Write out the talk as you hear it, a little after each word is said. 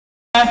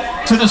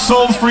to the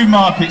Salisbury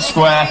Market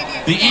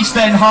Square, the East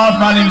End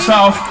hardman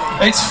himself.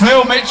 It's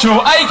Phil Mitchell,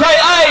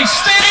 aka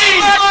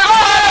Steve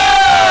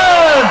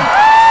Mcfadden!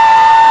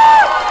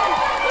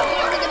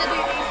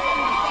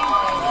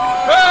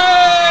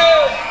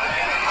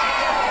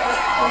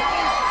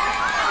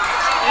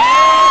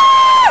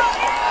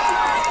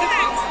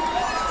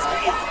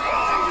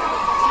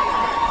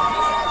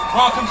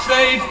 Welcome,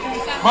 Steve.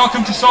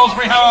 Welcome to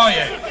Salisbury. How are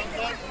you?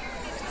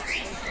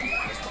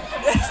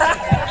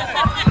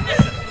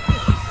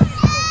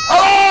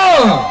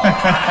 Hello!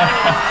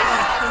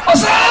 I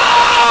said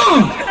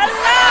hello!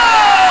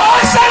 Hello!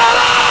 I said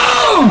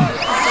hello!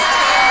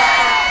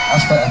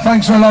 That's better.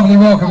 Thanks for a lovely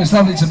welcome. It's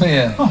lovely to be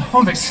here. Oh,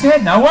 I'm a bit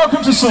scared now.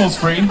 Welcome to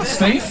Salisbury,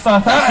 Steve.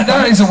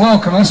 That is a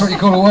welcome. That's what you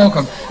call a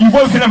welcome. You've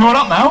woken everyone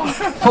up now.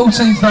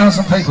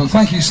 14,000 people.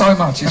 Thank you so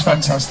much. It's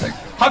fantastic.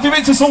 Have you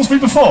been to Salisbury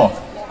before?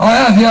 I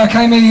have, yeah. I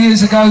came here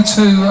years ago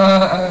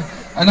to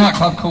a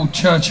nightclub called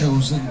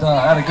Churchill's and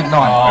had a good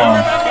night.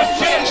 Oh.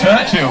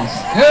 Churchill's?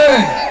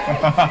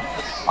 Yeah!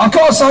 I've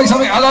got to say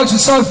something. Hello to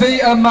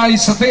Sophia and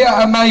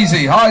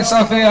Maisie. Hi,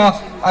 Sophia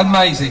and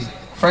Maisie.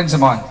 Friends of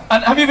mine.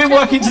 And have you been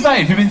working today?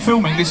 Have you been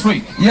filming this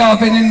week? Yeah, I've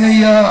been in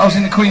the. I was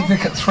in the Queen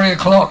Vic at 3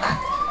 o'clock,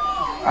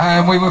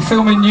 and we were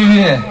filming New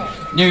Year.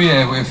 New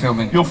Year, we were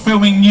filming. You're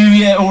filming New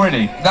Year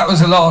already? That was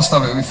the last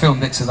of it. We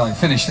filmed it today.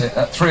 Finished it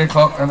at 3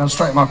 o'clock, and I'm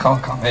straight in my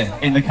car. Come here.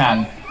 In the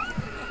can.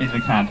 In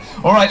the can.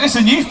 All right.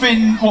 Listen, you've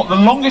been what, the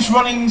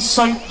longest-running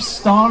soap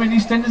star in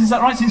EastEnders? Is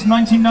that right? Since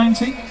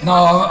 1990?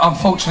 No,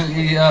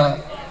 unfortunately,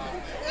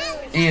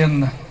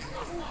 Ian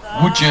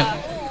Woodgett.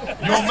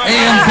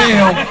 Ian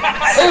Beale.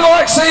 Who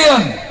likes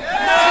Ian?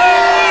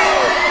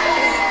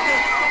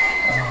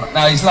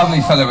 No, he's a lovely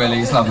fella, really.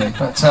 He's lovely.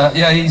 But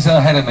yeah, he's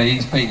ahead of me.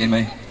 He's beating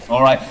me.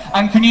 All right.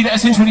 And can you let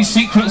us into any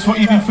secrets what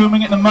you've been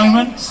filming at the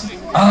moment?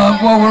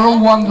 Well, we're all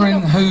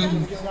wondering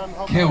who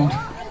killed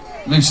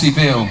Lucy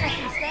Beale.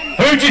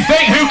 Who do you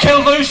think? Who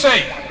killed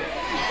Lucy?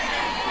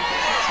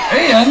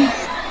 Ian?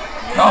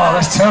 Oh,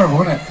 that's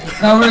terrible, isn't it?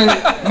 No, really,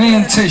 me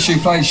and Tish, who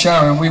plays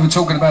Sharon, we were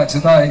talking about it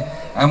today,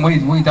 and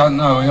we don't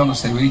know.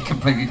 We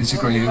completely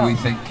disagree who we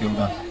think killed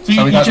her. So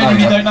you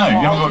genuinely don't know?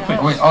 You haven't got a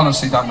clue? We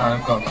honestly don't know.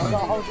 I've got a clue.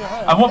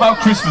 And what about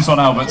Christmas on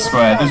Albert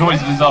Square? There's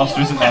always a disaster,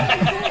 isn't there?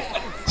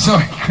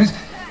 Sorry,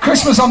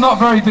 Christmas I'm not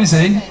very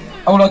busy.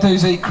 All I do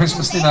is eat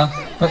Christmas dinner.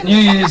 But New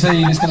Year's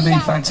Eve is going to be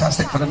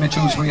fantastic for the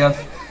Mitchells. We have,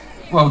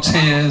 well,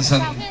 tears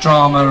and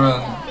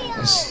drama,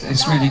 and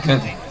it's really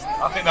good.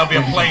 I think there'll be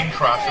a plane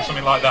crash or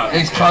something like that.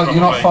 It's close.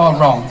 You're not far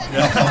wrong.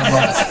 You're not far wrong.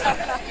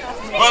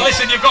 Well,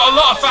 listen, you've got a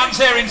lot of fans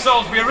here in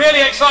Salisbury. We're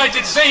really excited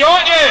to see you,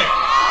 aren't you?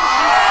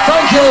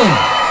 Thank you.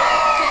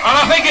 And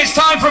I think it's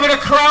time for a bit of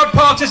crowd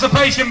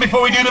participation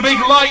before we do the big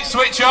light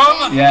switch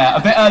on. Yeah,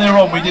 a bit earlier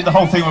on we did the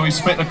whole thing where we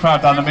split the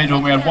crowd down the middle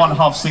and we had one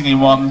half singing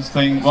one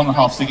thing, one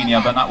half singing the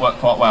other, and that worked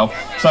quite well.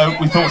 So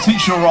we thought,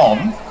 since you're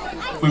on,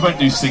 we won't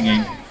do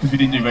singing, because we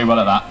didn't do very well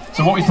at that.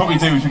 So what we thought we'd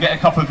do is we'd get a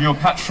couple of your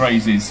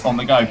catchphrases on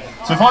the go.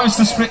 So if I was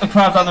to split the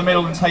crowd down the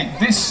middle and take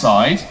this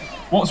side,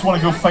 what's one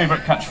of your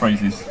favourite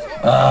catchphrases?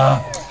 Get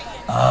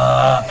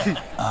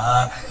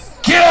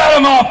out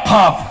of my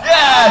pub!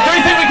 Yeah, do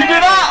you think we can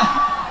do that?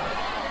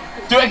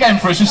 Do it again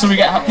for us, just so we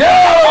get... Get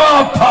out of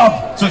my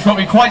pub! So it's got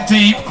to be quite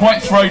deep,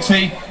 quite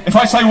throaty. If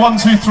I say 1,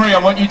 2, 3, I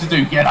want you to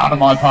do get out of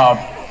my pub.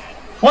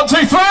 1,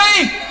 2,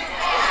 3!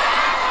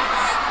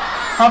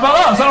 How about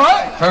that? Is that all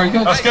right? Very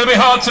good. That's going to be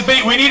hard to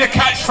beat. We need a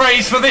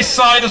catchphrase for this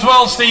side as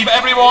well, Steve.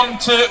 Everyone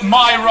to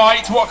my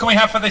right. What can we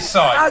have for this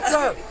side?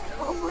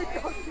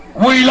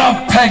 We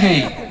love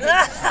Peggy.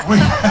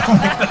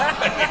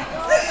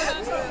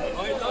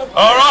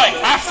 All right,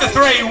 after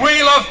 3,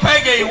 we love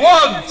Peggy.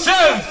 1, 2,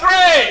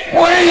 3.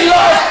 We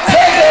love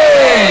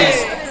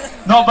Peggy.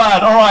 Not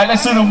bad. All right,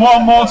 let's do them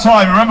one more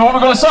time. Remember what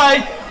we're going to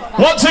say?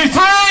 1, 2, 3.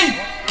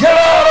 Get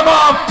out of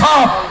my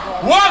pub.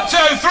 1, 2,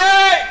 3.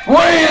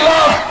 We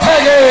love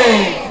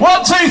Peggy.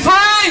 1, 2, 3.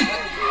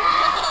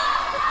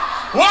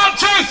 1,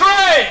 2, 3.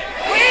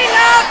 We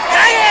love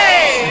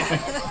Peggy.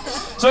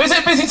 So is it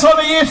a busy time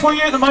of year for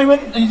you at the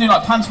moment? Are you doing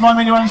like pantomime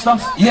anywhere and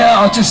stuff? Yeah,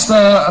 I just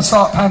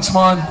start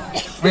pantomime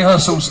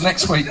rehearsals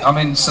next week. I'm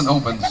in St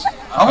Albans.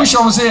 I wish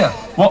I was here.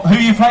 What? Who are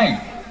you playing?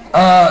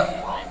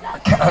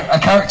 A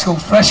character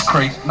called Flesh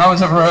Creep. No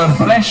one's ever heard of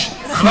him. Flesh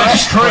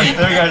Creep.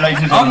 There we go, ladies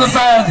and gentlemen. I'm the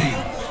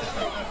baddie.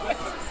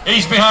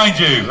 He's behind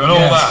you and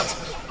all that.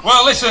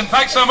 Well, listen,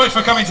 thanks so much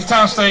for coming to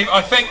town, Steve.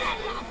 I think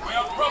we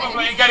are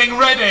probably getting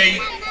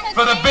ready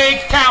for the big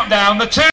countdown. The 2